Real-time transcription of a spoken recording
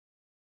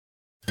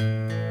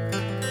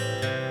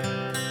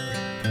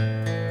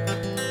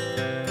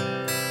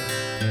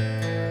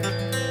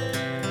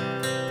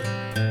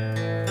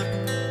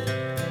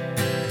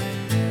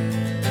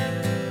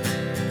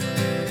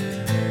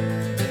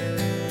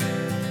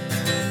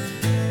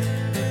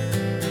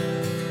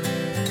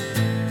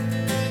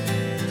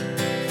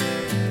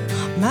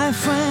My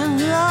friend,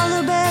 you are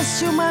the best,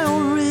 you're my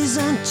own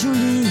reason to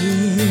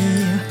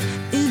live.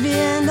 It's the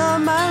end of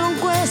my long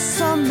quest,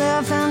 someday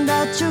I found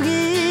out you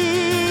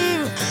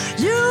give.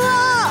 You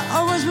are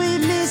always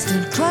with me,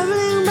 still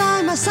traveling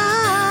by my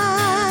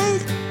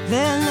side.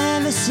 They'll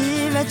never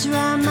see that you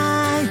are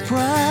my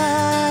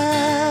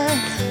pride.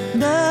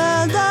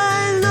 But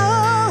I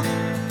know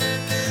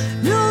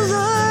you're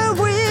the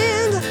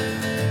wind.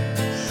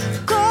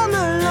 Come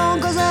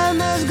along, cause I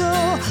must go.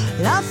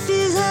 Life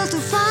is hard to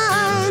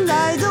find.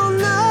 I don't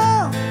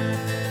know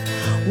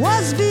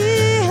what's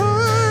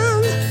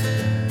behind.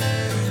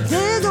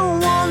 They don't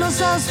want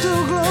us to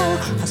grow.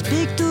 I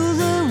speak to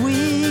the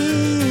wind.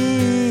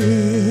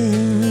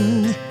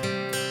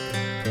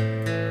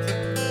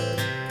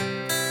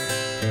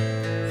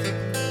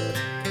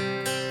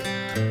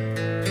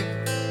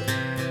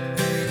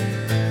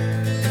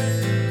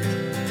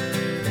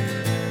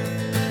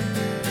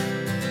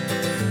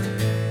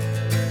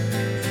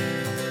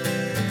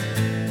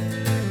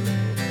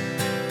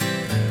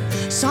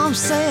 Some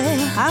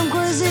say I'm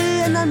crazy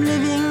and I'm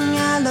living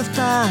out of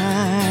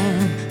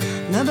time.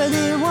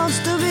 Nobody wants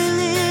to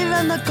believe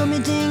I'm not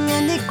committing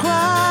any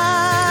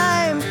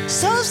crime.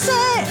 Some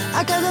say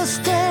I cannot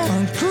stand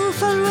on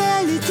truth and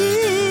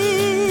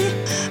reality,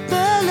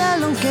 but I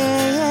don't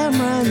care, I'm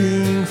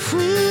running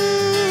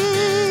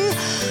free.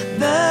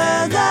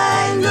 But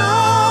I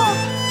know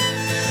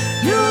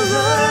you're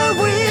the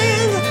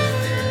wind.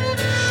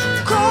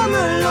 Come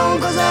along,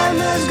 cause I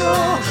must go.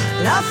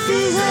 Life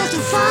is hard to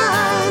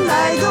find.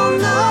 I don't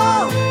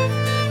know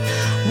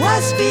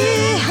what's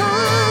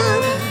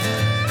behind.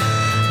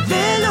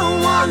 They don't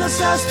want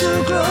us to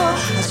grow.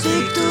 I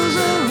speak to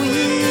the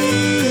wind.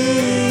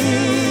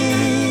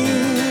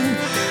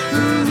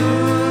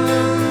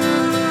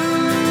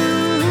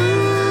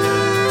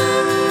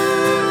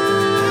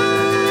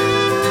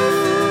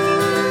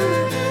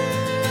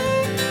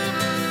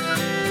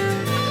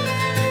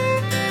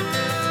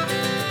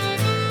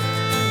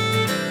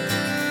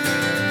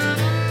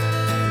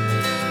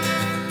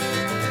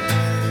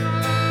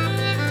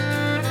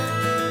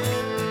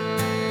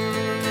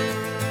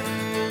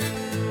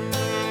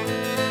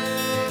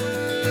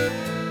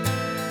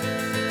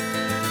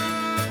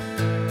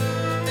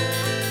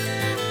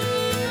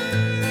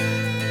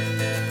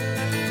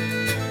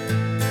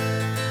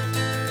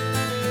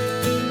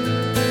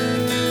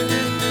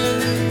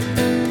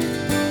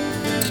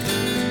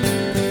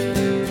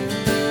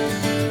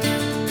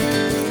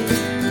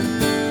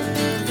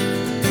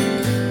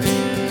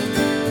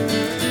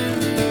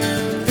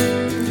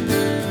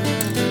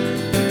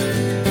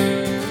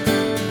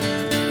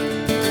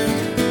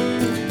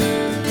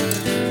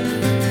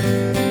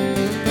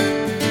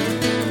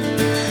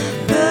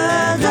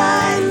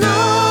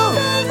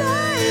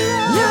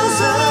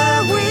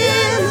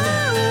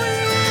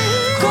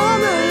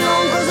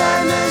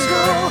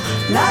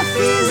 Life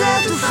is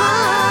hard to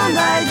find.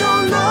 I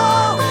don't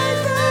know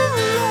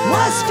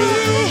what's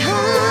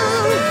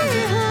behind.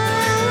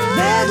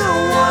 They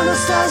don't want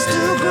us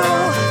to grow.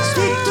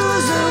 Speak to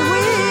the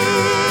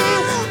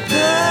wind.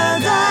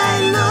 But I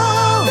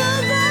know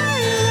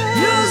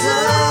you're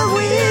the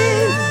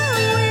wind.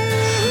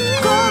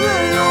 Come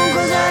along,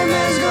 cause I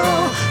must go.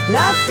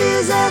 Life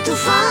is hard to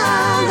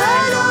find.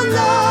 I don't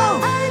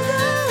know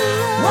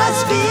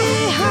what's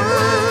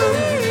behind.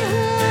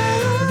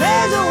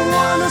 They don't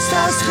want us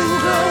to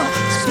grow.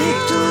 Speak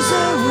to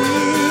the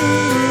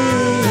wind.